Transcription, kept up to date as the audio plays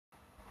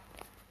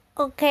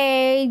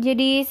Oke,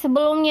 jadi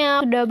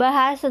sebelumnya sudah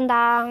bahas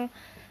tentang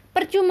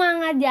percuma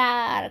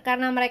ngajar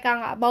karena mereka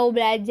nggak mau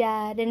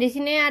belajar. Dan di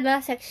sini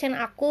adalah section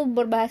aku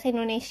berbahasa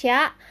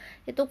Indonesia,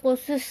 itu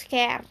khusus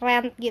kayak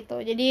rant gitu.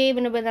 Jadi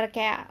bener-bener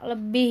kayak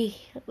lebih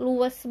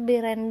luas,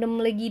 lebih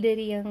random lagi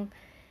dari yang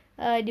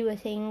di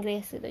bahasa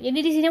Inggris gitu. Jadi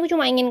di sini aku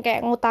cuma ingin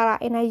kayak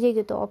ngutarain aja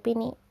gitu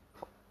opini.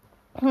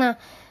 Nah,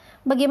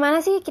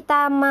 bagaimana sih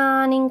kita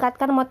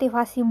meningkatkan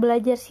motivasi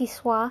belajar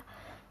siswa?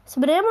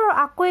 Sebenarnya menurut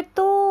aku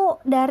itu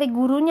dari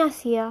gurunya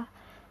sih ya.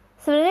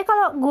 Sebenarnya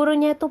kalau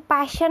gurunya itu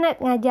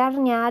passionate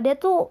ngajarnya, dia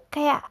tuh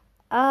kayak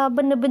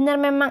bener-bener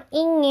memang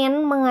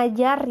ingin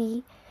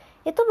mengajari,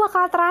 itu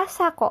bakal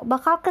terasa kok,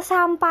 bakal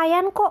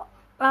kesampaian kok.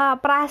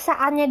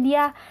 Perasaannya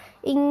dia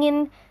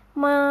ingin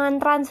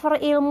mentransfer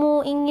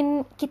ilmu,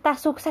 ingin kita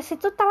sukses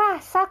itu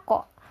terasa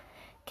kok.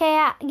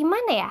 Kayak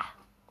gimana ya?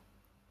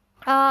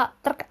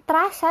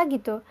 Terasa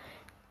gitu.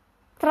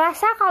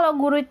 Terasa kalau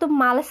guru itu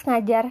males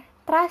ngajar.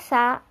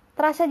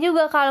 Terasa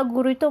juga kalau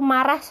guru itu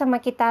marah sama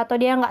kita atau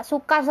dia nggak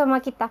suka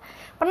sama kita.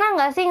 Pernah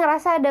nggak sih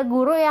ngerasa ada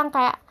guru yang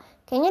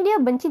kayaknya dia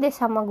benci deh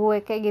sama gue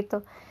kayak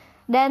gitu.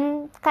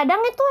 Dan kadang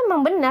itu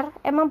emang benar,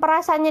 emang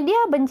perasaannya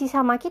dia benci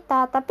sama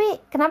kita.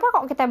 Tapi kenapa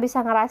kok kita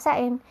bisa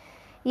ngerasain?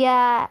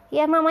 Ya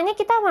namanya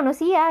kita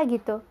manusia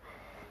gitu.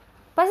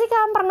 Pasti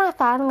kalian pernah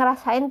kan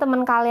ngerasain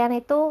teman kalian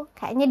itu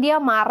kayaknya dia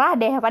marah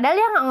deh, padahal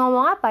dia nggak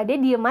ngomong apa, dia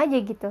diem aja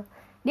gitu,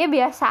 dia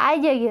biasa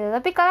aja gitu,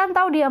 tapi kalian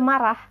tahu dia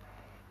marah.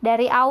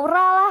 Dari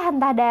aura lah,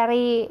 entah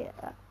dari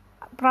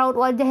raut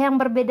wajah yang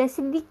berbeda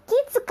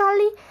sedikit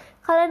sekali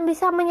kalian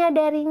bisa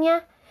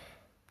menyadarinya.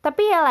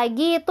 Tapi ya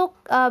lagi itu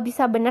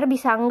bisa benar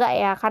bisa enggak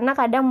ya, karena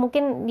kadang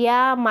mungkin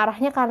dia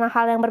marahnya karena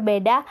hal yang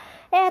berbeda,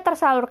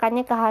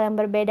 tersalurkannya ke hal yang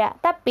berbeda.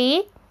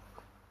 Tapi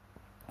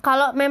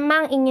kalau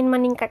memang ingin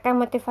meningkatkan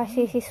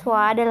motivasi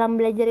siswa dalam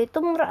belajar itu,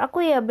 menurut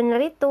aku ya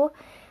benar itu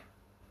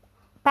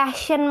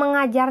passion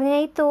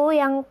mengajarnya itu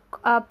yang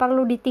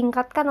perlu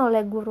ditingkatkan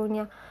oleh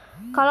gurunya.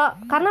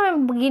 Karena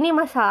memang begini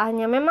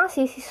masalahnya, memang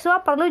si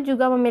siswa perlu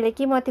juga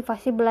memiliki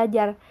motivasi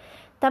belajar.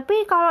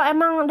 Tapi kalau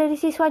emang dari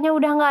siswanya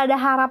udah nggak ada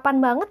harapan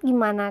banget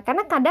gimana?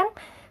 Karena kadang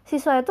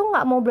siswa itu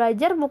nggak mau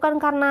belajar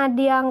bukan karena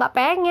dia nggak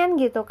pengen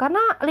gitu,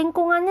 karena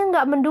lingkungannya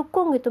nggak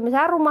mendukung gitu.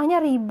 Misalnya rumahnya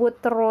ribut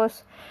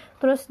terus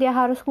dia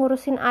harus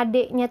ngurusin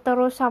adiknya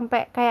terus,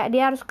 sampai kayak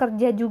dia harus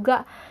kerja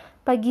juga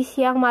pagi,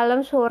 siang,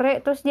 malam,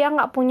 sore, terus dia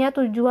nggak punya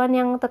tujuan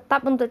yang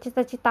tetap untuk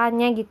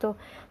cita-citanya gitu.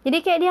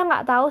 Jadi kayak dia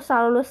nggak tahu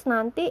setelah lulus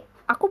nanti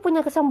aku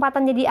punya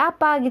kesempatan jadi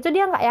apa gitu,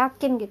 dia nggak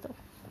yakin gitu.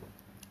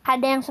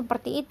 Ada yang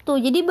seperti itu,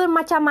 jadi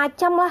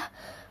bermacam-macam lah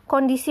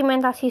kondisi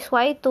mental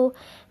siswa itu.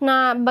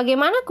 Nah,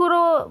 bagaimana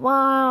guru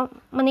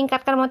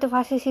meningkatkan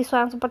motivasi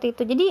siswa yang seperti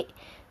itu? Jadi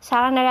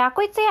saran dari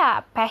aku itu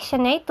ya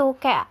passionnya itu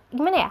kayak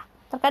gimana ya?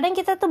 Terkadang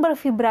kita tuh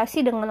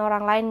bervibrasi dengan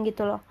orang lain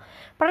gitu loh.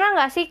 Pernah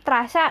gak sih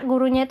terasa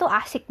gurunya tuh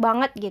asik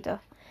banget gitu?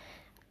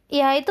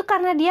 Ya itu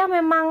karena dia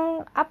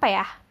memang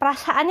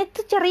perasaannya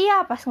tuh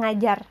ceria pas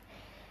ngajar.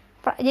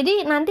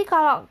 Jadi nanti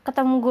kalau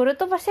ketemu guru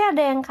tuh pasti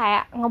ada yang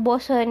kayak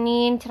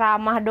ngebosenin,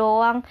 ceramah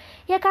doang.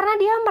 Ya karena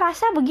dia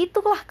merasa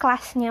begitulah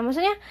kelasnya.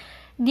 Maksudnya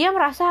dia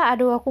merasa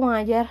aduh aku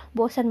ngajar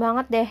bosan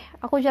banget deh,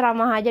 aku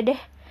ceramah aja deh,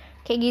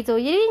 kayak gitu.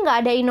 Jadi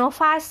gak ada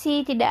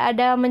inovasi, tidak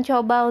ada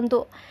mencoba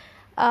untuk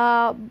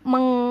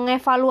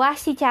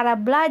mengevaluasi cara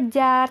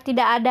belajar,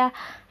 tidak ada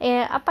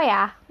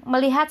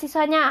melihat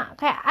siswanya.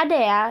 Kayak ada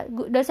ya,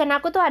 dosen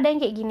aku tuh ada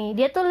yang kayak gini,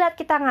 dia tuh lihat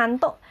kita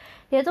ngantuk,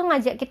 dia tuh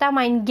ngajak kita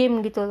main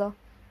game gitu loh.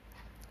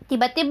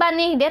 Tiba-tiba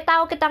nih dia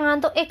tahu kita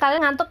ngantuk,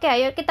 kalian ngantuk ya,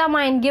 ayo kita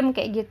main game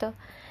kayak gitu.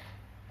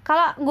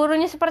 Kalau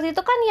gurunya seperti itu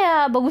kan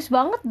ya bagus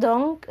banget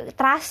dong,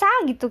 terasa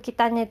gitu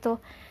kitanya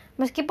itu.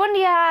 Meskipun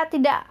dia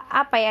tidak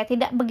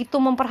begitu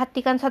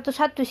memperhatikan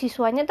satu-satu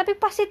siswanya, tapi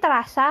pasti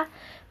terasa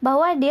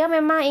bahwa dia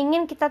memang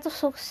ingin kita tuh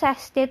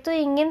sukses. Dia tuh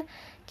ingin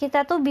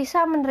kita tuh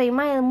bisa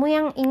menerima ilmu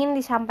yang ingin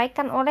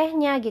disampaikan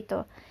olehnya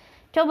gitu.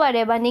 Coba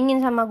deh bandingin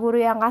sama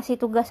guru yang kasih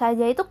tugas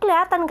aja. Itu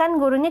kelihatan kan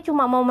gurunya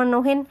cuma mau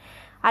menuhin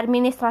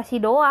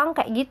administrasi doang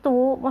kayak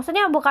gitu.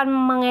 Maksudnya bukan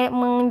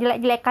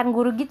menjelek-jelekan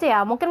guru gitu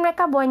ya. Mungkin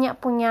mereka banyak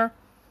punya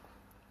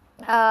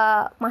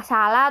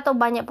masalah atau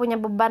banyak punya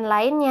beban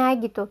lainnya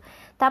gitu.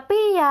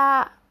 Tapi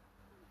ya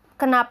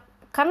karena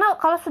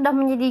kalau sudah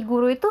menjadi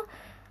guru itu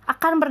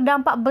akan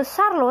berdampak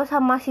besar loh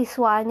sama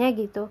siswanya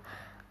gitu.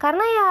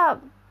 Karena ya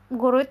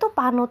guru itu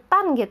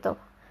panutan gitu.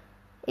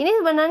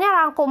 Ini sebenarnya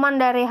rangkuman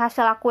dari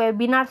hasil aku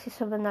webinar sih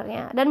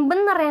sebenarnya. Dan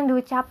benar yang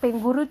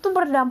diucapin, guru itu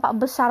berdampak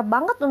besar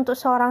banget untuk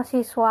seorang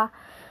siswa.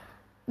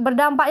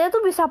 Berdampaknya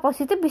tuh bisa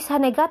positif, bisa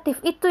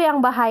negatif. Itu yang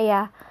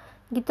bahaya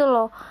gitu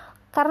loh.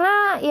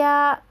 Karena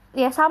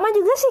ya sama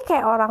juga sih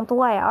kayak orang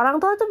tua ya.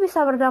 Orang tua tuh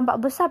bisa berdampak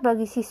besar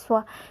bagi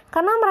siswa.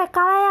 Karena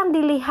mereka lah yang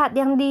dilihat,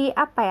 yang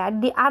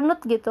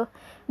dianut gitu,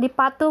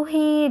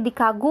 dipatuhi,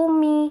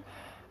 dikagumi.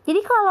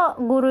 Jadi kalau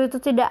guru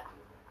itu tidak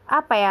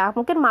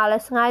mungkin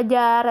malas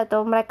ngajar,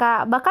 atau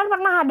mereka bahkan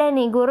pernah ada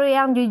nih guru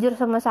yang jujur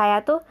sama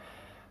saya tuh,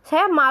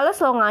 saya malas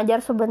loh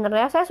ngajar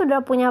sebenarnya, saya sudah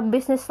punya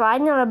bisnis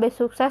lain yang lebih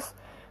sukses,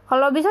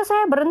 kalau bisa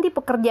saya berhenti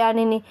pekerjaan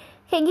ini,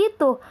 kayak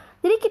gitu.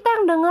 Jadi kita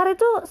yang dengar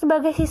itu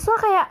sebagai siswa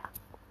kayak,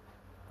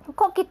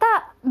 kok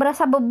kita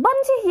berasa beban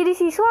sih jadi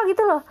siswa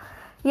gitu loh.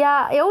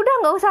 Ya udah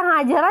nggak usah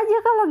ngajar aja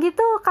kalau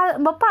gitu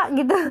bapak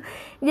gitu.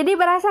 Jadi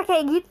berasa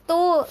kayak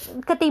gitu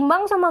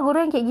ketimbang sama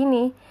guru yang kayak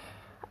gini.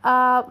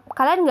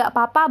 Kalian nggak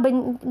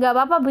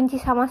apa-apa benci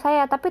sama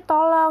saya, tapi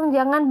tolong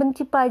jangan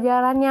benci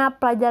pelajarannya.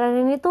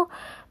 Pelajaran ini tuh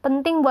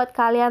penting buat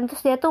kalian.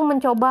 Terus dia tuh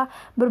mencoba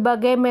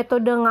berbagai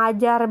metode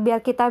ngajar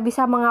biar kita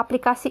bisa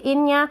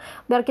mengaplikasiinnya,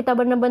 biar kita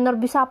bener-bener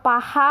bisa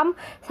paham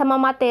sama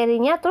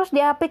materinya, terus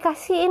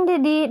diaplikasiin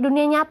di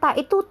dunia nyata.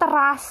 Itu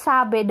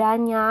terasa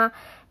bedanya.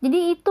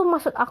 Jadi itu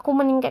maksud aku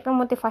meningkatkan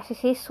motivasi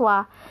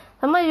siswa.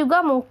 Sama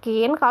juga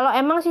mungkin kalau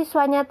emang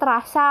siswanya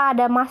terasa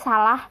ada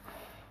masalah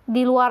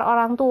di luar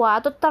orang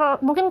tua, atau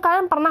mungkin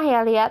kalian pernah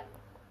ya lihat,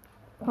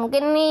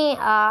 mungkin nih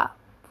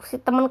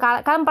si teman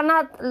kalian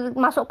pernah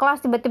masuk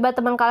kelas tiba-tiba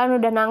teman kalian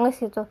udah nangis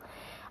gitu.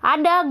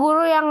 Ada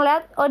guru yang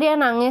lihat, oh dia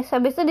nangis,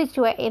 habis itu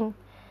dicuekin.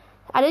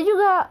 Ada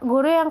juga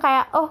guru yang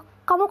kayak, oh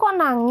kamu kok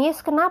nangis,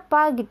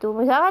 kenapa gitu.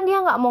 Misalkan dia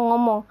nggak mau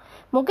ngomong,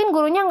 mungkin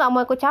gurunya nggak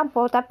mau ikut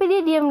campur, tapi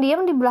dia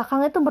diam-diam di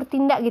belakangnya tuh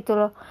bertindak gitu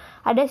loh.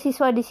 Ada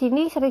siswa di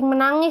sini sering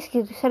menangis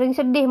gitu, sering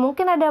sedih,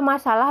 mungkin ada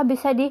masalah,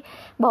 bisa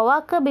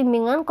dibawa ke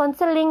bimbingan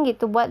konseling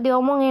gitu buat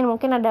diomongin,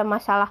 mungkin ada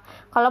masalah.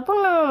 Kalaupun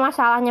memang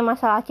masalahnya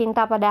masalah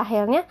cinta pada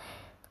akhirnya,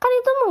 kan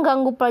itu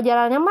mengganggu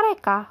pelajarannya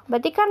mereka.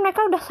 Berarti kan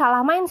mereka udah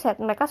salah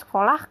mindset, mereka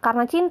sekolah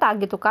karena cinta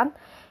gitu kan.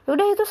 Ya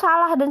udah itu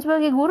salah, dan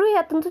sebagai guru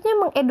ya tentunya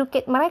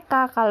mengeducate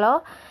mereka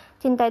kalau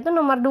cinta itu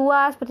nomor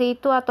 2 seperti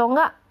itu, atau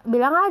enggak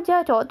bilang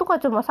aja cowok tuh kok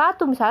cuma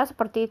satu misalnya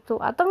seperti itu.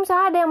 Atau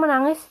misalnya ada yang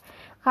menangis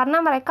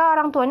karena mereka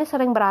orang tuanya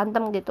sering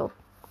berantem gitu.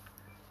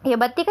 Ya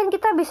berarti kan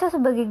kita bisa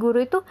sebagai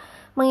guru itu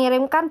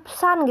mengirimkan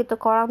pesan gitu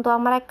ke orang tua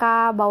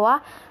mereka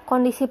bahwa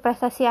kondisi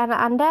prestasi anak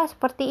Anda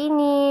seperti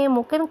ini,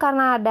 mungkin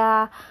karena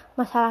ada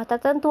masalah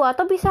tertentu,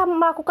 atau bisa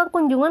melakukan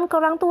kunjungan ke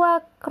orang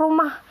tua, ke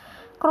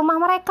rumah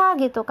mereka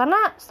gitu.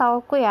 Karena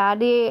setauku ya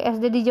di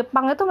SD di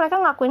Jepang itu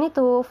mereka ngelakuin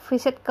itu,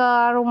 visit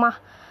ke rumah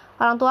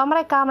orang tua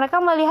mereka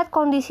melihat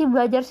kondisi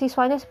belajar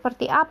siswanya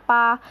seperti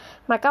apa,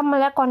 mereka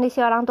melihat kondisi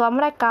orang tua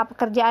mereka,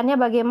 pekerjaannya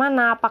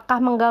bagaimana,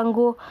 apakah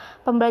mengganggu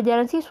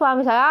pembelajaran siswa,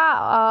 misalnya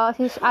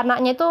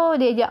anaknya itu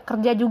diajak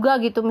kerja juga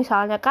gitu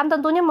misalnya, kan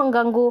tentunya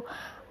mengganggu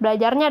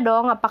belajarnya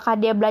dong, apakah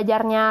dia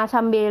belajarnya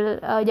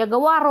sambil jaga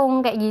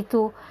warung kayak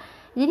gitu.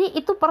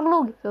 Jadi itu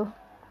perlu gitu,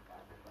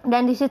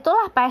 dan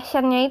disitulah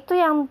passionnya itu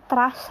yang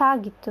terasa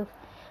gitu.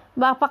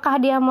 Apakah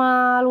dia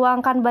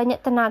meluangkan banyak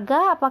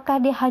tenaga,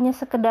 apakah dia hanya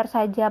sekedar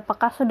saja,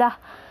 apakah sudah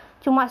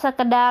cuma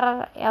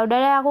sekedar ya udah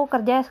deh aku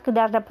kerja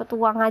sekedar dapat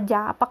uang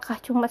aja,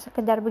 apakah cuma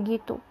sekedar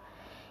begitu.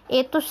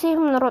 Itu sih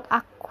menurut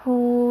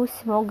aku.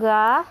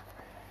 Semoga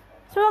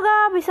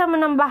bisa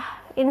menambah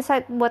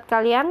insight buat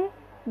kalian,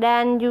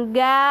 dan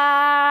juga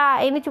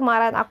ini cuma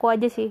rant aku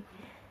aja sih.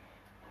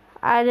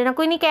 Dan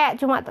aku ini kayak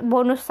cuma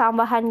bonus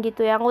tambahan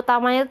gitu, yang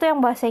utamanya tuh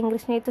yang bahasa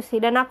Inggrisnya itu sih.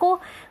 Dan aku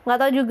nggak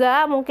tahu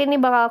juga, mungkin ini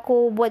bakal aku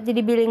buat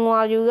jadi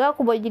bilingual juga,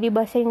 aku buat jadi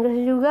bahasa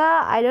Inggris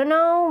juga, I don't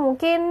know,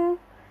 mungkin.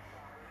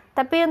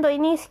 Tapi untuk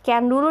ini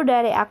sekian dulu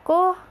dari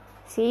aku.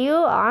 See you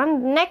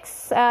on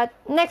next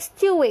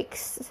 2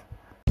 weeks.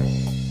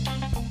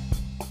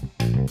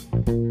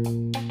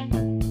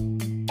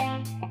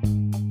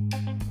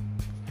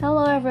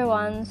 Hello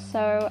everyone,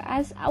 so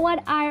as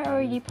what I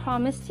already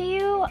promised to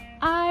you,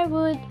 I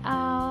would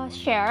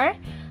share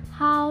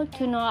how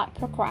to not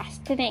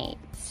procrastinate.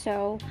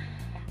 So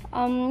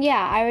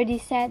I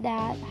already said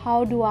that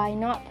how do I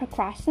not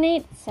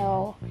procrastinate,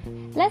 so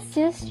let's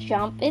just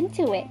jump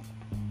into it.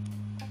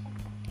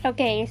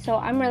 Okay,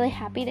 so I'm really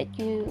happy that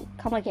you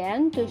come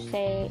again to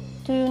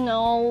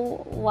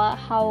know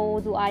how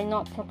do I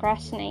not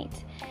procrastinate.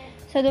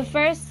 So the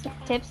first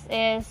tips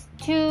is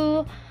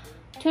to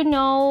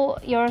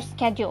know your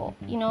schedule.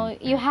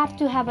 You have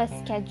to have a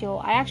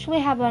schedule. I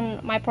actually have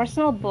my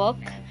personal book.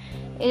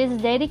 It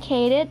is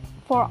dedicated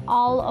for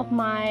all of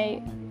my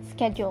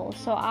schedule.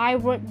 So I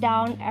wrote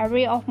down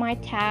every of my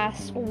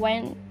tasks,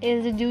 when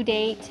is the due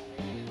date,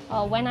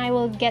 when I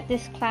will get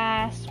this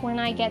class, when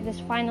I get this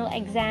final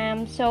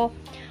exam. So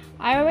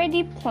I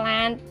already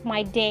planned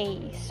my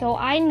day. So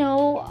I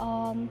know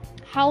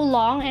how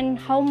long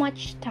and how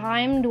much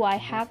time do I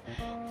have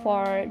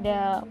for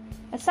the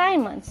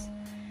assignments.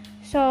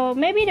 So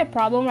maybe the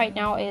problem right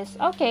now is,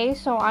 okay,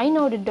 so I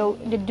know the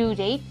due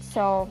date,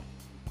 so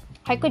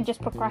I could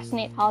just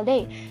procrastinate all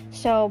day.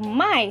 So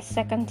my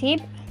second tip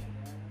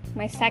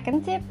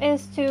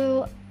is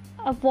to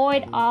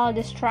avoid all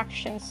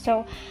distractions.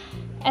 So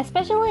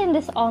especially in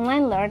this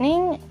online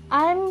learning,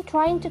 I'm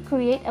trying to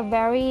create a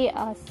very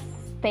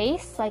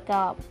space, like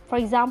for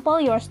example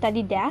your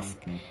study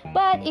desk.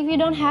 But if you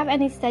don't have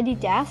any study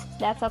desk,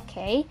 that's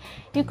okay.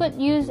 You could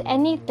use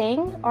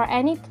anything or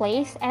any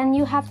place, and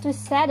you have to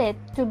set it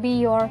to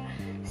be your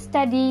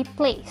study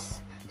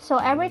place. So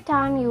every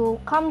time you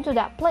come to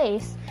that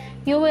place,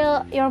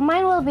 your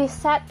mind will be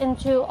set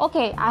into,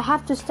 okay, I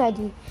have to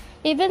study,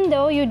 even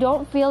though you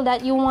don't feel that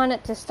you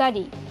wanted to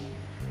study.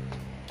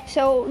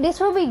 So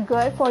this will be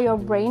good for your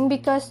brain,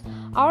 because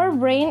our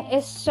brain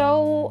is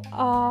so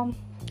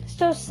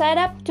to set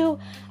up to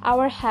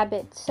our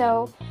habit.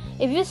 So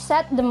if you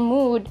set the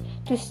mood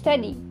to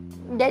study,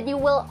 then you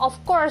will, of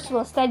course,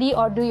 will study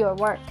or do your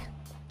work.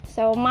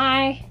 So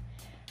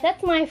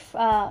that's my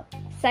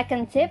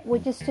second tip,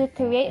 which is to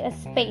create a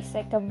space,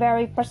 like a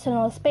very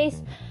personal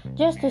space,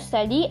 just to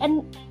study.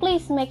 And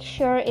please make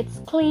sure it's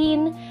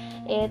clean,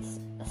 it's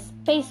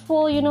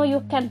spaceful.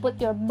 You can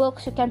put your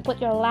books, you can put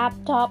your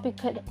laptop,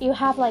 you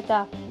have like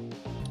a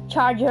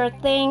charger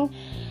thing,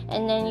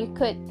 and then you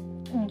could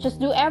just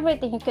do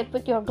everything. You could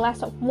put your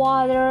glass of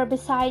water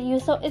beside you,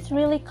 so it's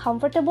really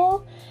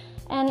comfortable.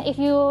 And if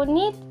you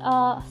need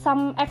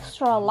some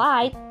extra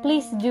light,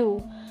 please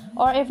do.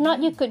 Or if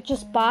not, you could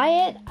just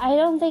buy it. I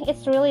don't think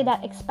it's really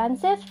that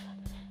expensive.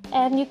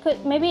 And you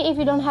could, maybe if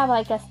you don't have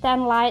like a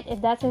stand light,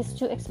 if that is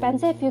too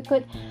expensive, you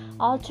could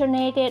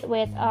alternate it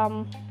with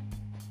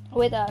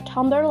a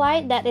tumbler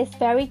light that is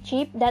very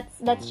cheap.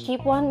 That's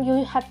cheap one.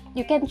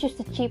 You can choose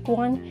the cheap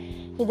one.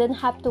 You don't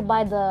have to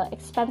buy the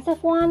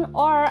expensive one.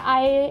 Or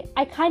I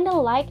kind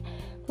of like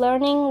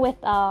learning with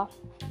a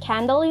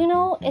candle.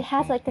 It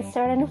has like a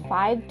certain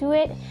vibe to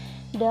it.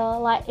 The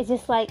light is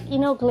just like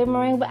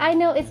glimmering, but I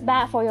know it's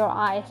bad for your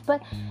eyes.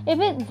 But if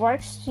it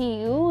works to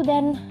you,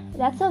 then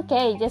that's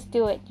okay. Just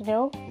do it. Just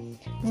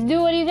do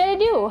what you gotta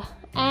do.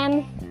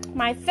 And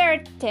my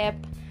third tip.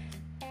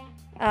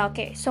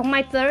 So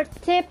my third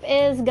tip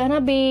is gonna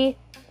be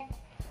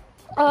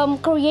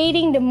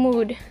creating the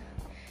mood.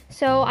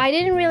 So I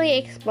didn't really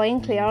explain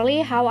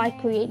clearly how I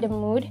create the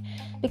mood,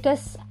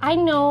 because I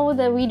know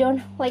that we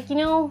don't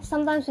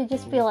sometimes we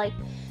just feel like,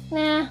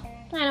 nah,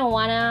 I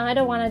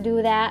don't wanna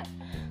do that.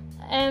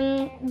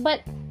 But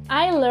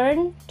I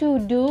learned to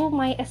do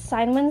my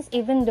assignments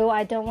even though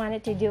I don't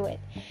want to do it.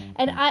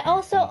 And I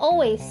also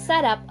always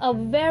set up a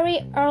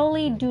very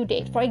early due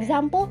date. For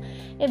example,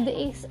 if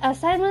the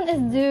assignment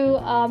is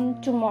due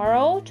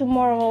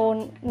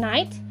tomorrow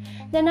night,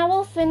 then I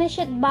will finish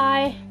it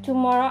by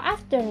tomorrow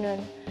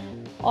afternoon,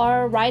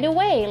 or right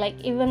away.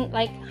 Even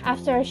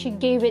after she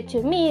gave it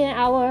to me,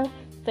 I will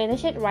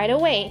finish it right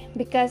away,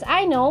 because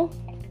I know,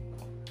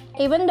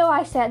 even though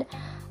I said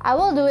I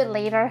will do it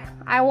later,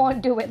 I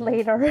won't do it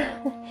later.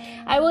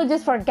 I will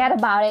just forget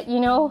about it,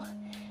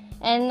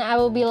 and I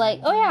will be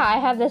like, oh yeah, I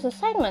have this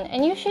assignment,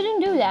 and you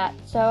shouldn't do that.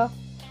 So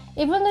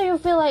even though you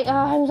feel like, oh,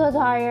 I'm so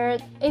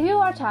tired, if you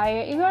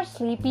are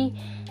sleepy,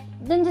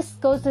 then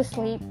just go to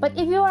sleep. But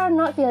if you are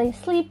not feeling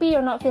sleepy,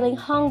 you're not feeling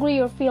hungry,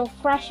 you feel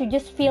fresh, you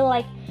just feel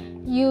like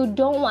you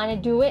don't want to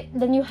do it,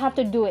 then you have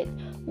to do it.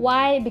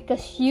 Why?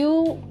 Because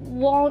you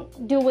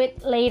won't do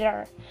it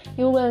later.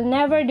 You will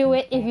never do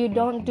it if you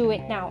don't do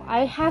it now.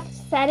 I have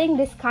setting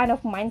this kind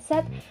of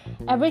mindset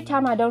every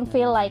time I don't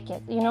feel like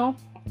it,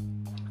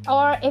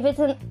 Or if it's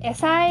an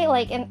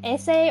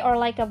essay, or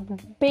like a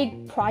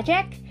big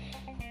project,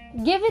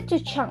 give it to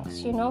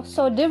chunks,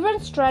 So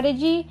different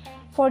strategy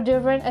for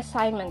different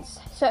assignments.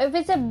 So if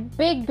it's a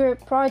big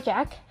group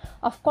project,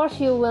 of course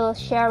you will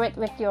share it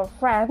with your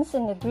friends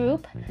in the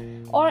group.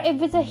 Or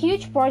if it's a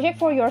huge project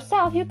for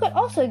yourself, you could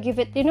also give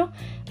it,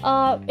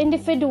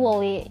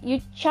 individually. You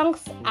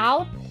chunks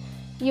out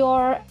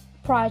your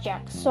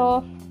project.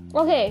 So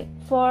okay,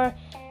 for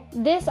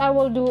this I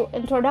will do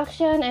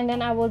introduction, and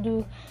then I will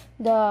do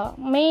the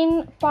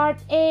main part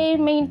A,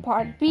 main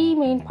part B,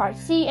 main part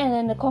C, and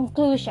then the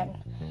conclusion.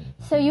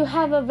 So you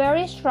have a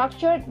very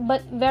structured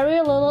but very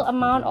little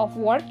amount of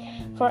work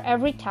for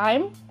every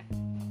time.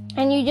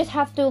 And you just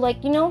have to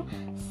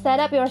set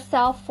up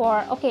yourself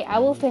for, okay, I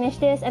will finish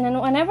this. And then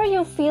whenever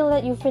you feel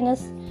that you finish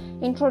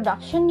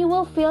introduction, you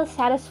will feel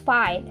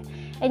satisfied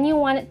and you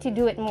wanted to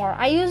do it more.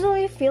 I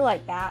usually feel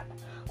like that.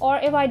 Or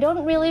if I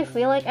don't really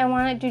feel like I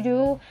wanted to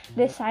do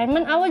the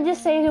assignment, I would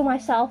just say to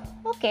myself,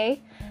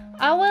 okay,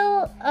 I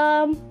will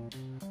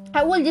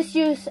just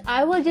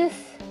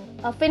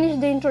finish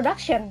the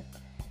introduction.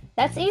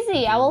 That's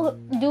easy. I will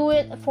do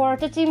it for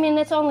 30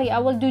 minutes only. I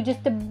will do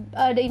just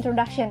the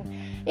introduction.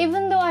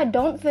 Even though I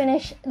don't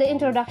finish the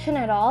introduction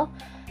at all,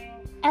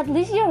 at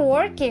least you're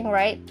working,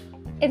 right?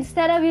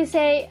 Instead of you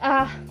say,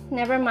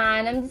 never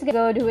mind, I'm just gonna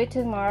go do it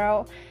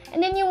tomorrow,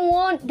 and then you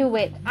won't do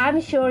it. I'm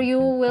sure you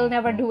will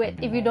never do it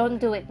if you don't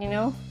do it,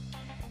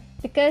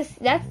 because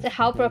that's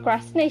how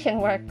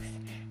procrastination works.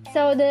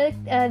 So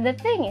the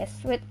thing is,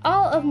 with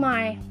all of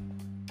my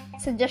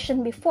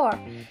suggestion before,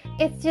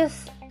 it's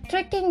just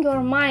tricking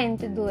your mind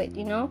to do it,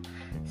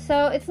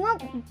 So it's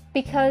not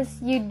because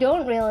you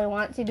don't really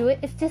want to do it,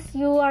 it's just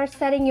you are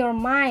setting your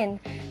mind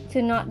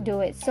to not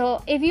do it.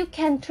 So if you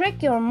can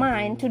trick your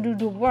mind to do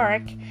the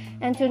work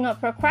and to not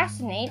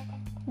procrastinate,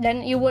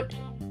 then you would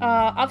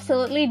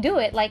absolutely do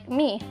it, like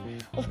me.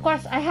 Of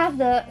course, I have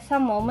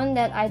some moment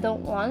that I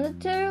don't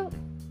want to.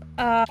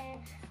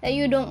 that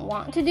you don't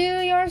want to do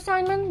your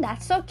assignment,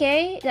 that's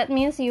okay. That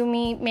means you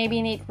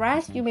maybe need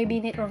rest, you maybe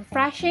need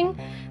refreshing.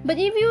 But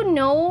if you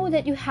know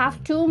that you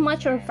have too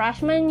much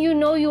refreshment, you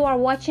know you are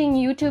watching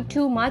YouTube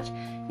too much,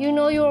 you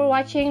know you are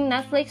watching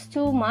Netflix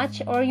too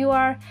much, or you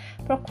are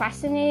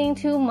procrastinating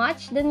too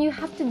much, then you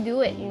have to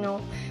do it,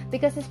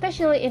 because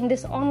especially in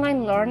this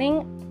online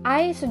learning,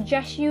 I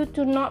suggest you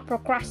to not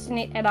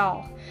procrastinate at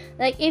all.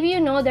 Like, if you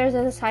know there's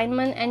an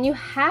assignment and you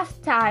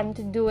have time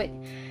to do it,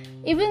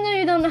 even though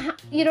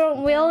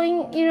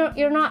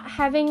you're not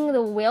having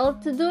the will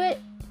to do it,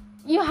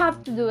 you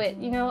have to do it.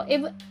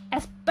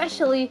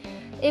 Especially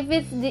if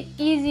it's the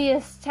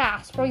easiest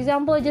task. For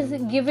example,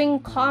 just giving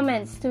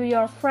comments to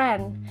your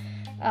friend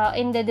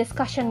in the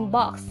discussion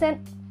box,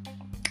 then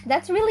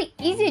that's really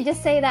easy.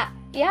 Just say that,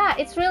 yeah,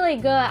 it's really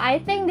good, I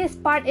think this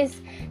part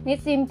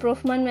needs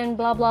improvement, and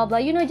blah blah blah.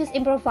 Just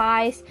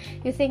improvise.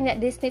 You think that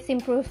this needs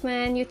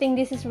improvement, you think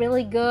this is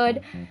really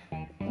good,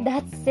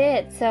 that's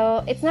it.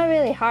 So it's not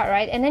really hard,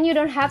 right? And then you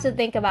don't have to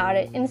think about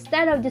it,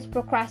 instead of just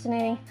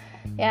procrastinating.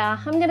 Yeah,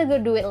 I'm gonna go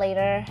do it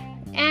later,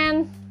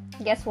 and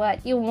guess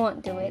what, you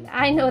won't do it.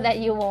 I know that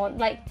you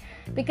won't,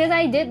 because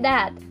I did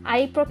that.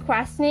 I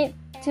procrastinate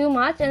too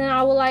much, and then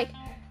I will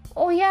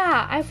oh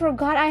yeah, I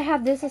forgot I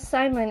have this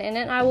assignment, and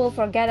then I will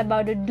forget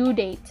about the due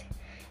date.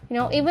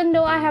 Even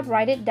though I have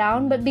write it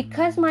down, but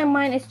because my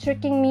mind is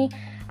tricking me,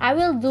 I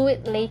will do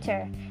it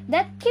later.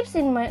 That keeps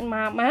in my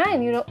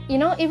mind,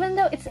 even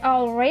though it's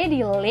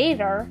already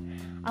later,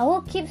 I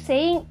will keep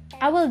saying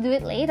I will do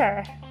it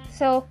later.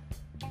 So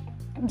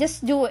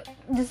just do it.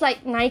 Just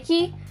like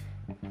Nike,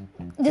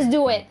 just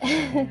do it.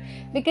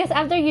 Because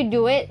after you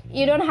do it,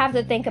 you don't have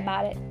to think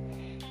about it.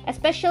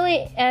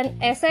 Especially an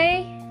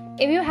essay.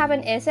 If you have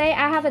an essay,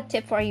 I have a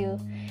tip for you.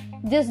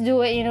 Just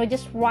do it,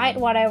 just write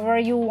whatever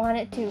you want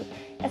it to.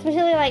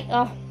 Especially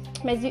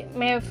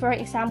maybe for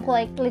example,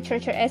 like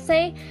literature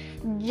essay,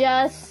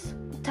 just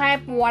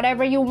type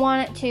whatever you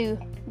want it to.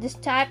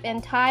 Just type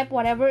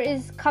whatever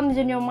comes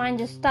in your mind,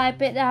 just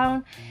type it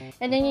down.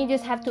 And then you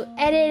just have to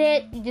edit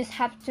it. You just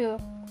have to,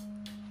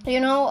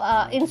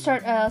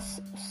 insert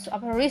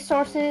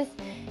resources.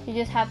 You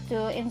just have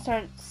to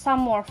insert some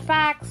more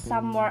facts,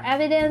 some more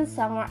evidence,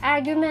 some more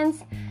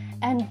arguments.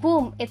 And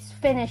boom, it's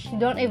finished. You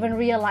don't even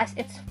realize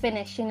it's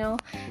finished, And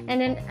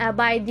then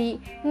by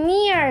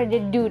near the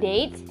due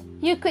date,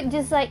 you could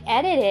just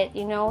edit it,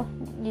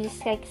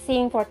 just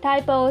seeing for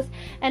typos.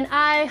 And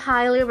I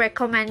highly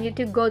recommend you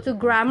to go to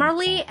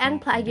Grammarly and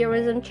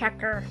Plagiarism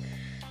Checker.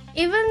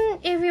 Even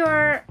if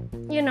your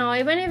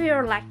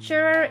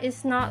lecturer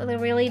is not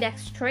really that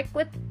strict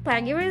with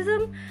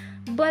plagiarism,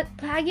 but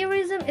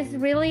plagiarism is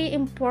really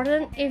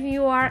important if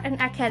you are an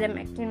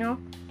academic,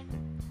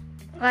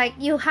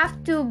 you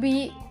have to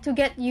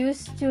get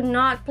used to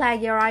not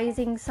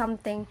plagiarizing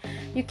something.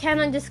 You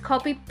cannot just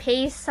copy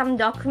paste some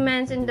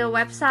documents in the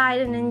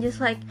website and then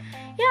just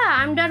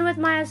I'm done with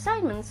my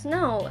assignments.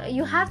 No,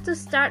 you have to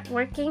start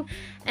working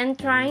and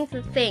trying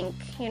to think,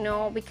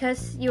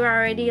 because you're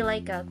already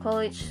a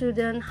college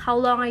student. How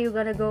long are you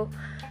gonna go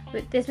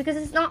with this? Because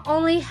it's not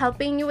only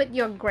helping you with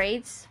your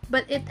grades,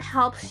 but it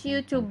helps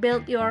you to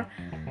build your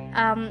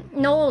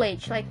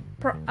knowledge,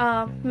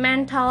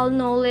 mental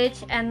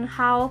knowledge, and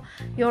how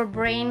your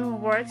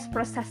brain works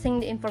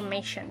processing the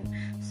information.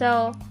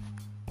 So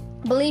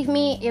believe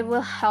me, it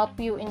will help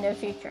you in the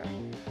future.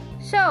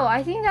 So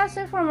I think that's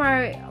it for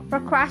my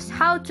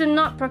how to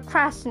not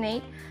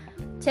procrastinate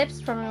tips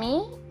from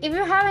me. If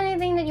you have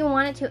anything that you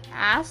wanted to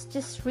ask,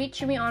 just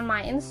reach me on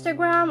my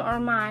Instagram or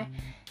my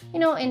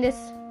in this,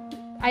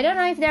 I don't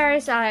know if there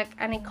is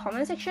any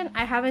comment section.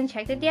 I haven't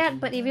checked it yet,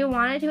 but if you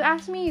wanted to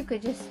ask me, you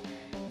could just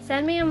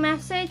send me a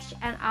message,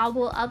 and I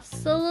will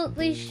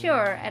absolutely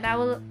sure, and I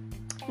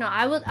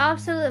would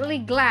absolutely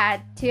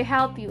glad to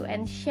help you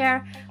and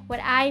share what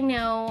I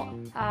know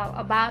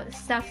about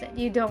stuff that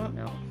you don't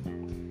know,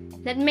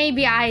 that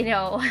maybe I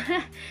know.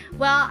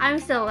 Well, I'm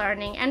still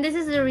learning, and this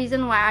is the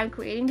reason why I'm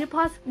creating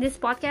this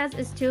podcast,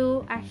 is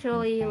to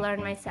actually learn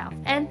myself.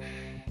 And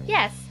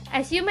yes,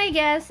 as you may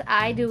guess,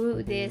 I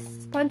do this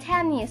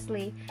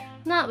spontaneously,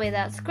 not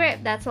without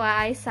script. That's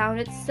why I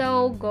sounded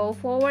so go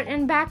forward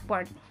and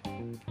backward.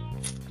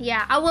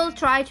 Yeah, I will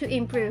try to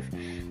improve,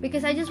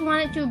 because I just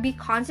wanted to be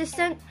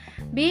consistent.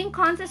 Being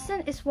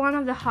consistent is one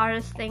of the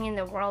hardest thing in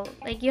the world.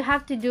 You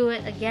have to do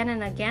it again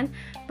and again,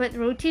 but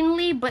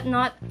routinely, but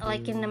not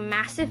in a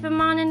massive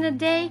amount in a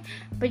day,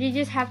 but you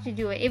just have to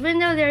do it, even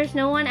though there's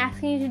no one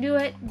asking you to do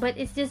it, but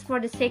it's just for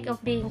the sake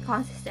of being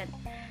consistent.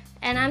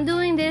 And I'm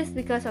doing this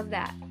because of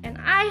that. And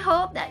I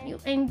hope that you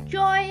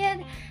enjoy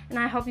it, and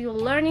I hope you're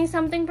learning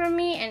something from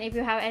me. And if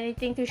you have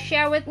anything to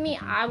share with me,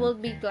 I will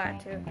be glad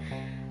to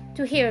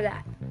hear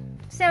that.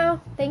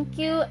 So thank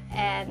you,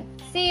 and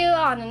see you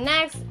on the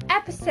next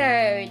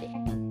episode.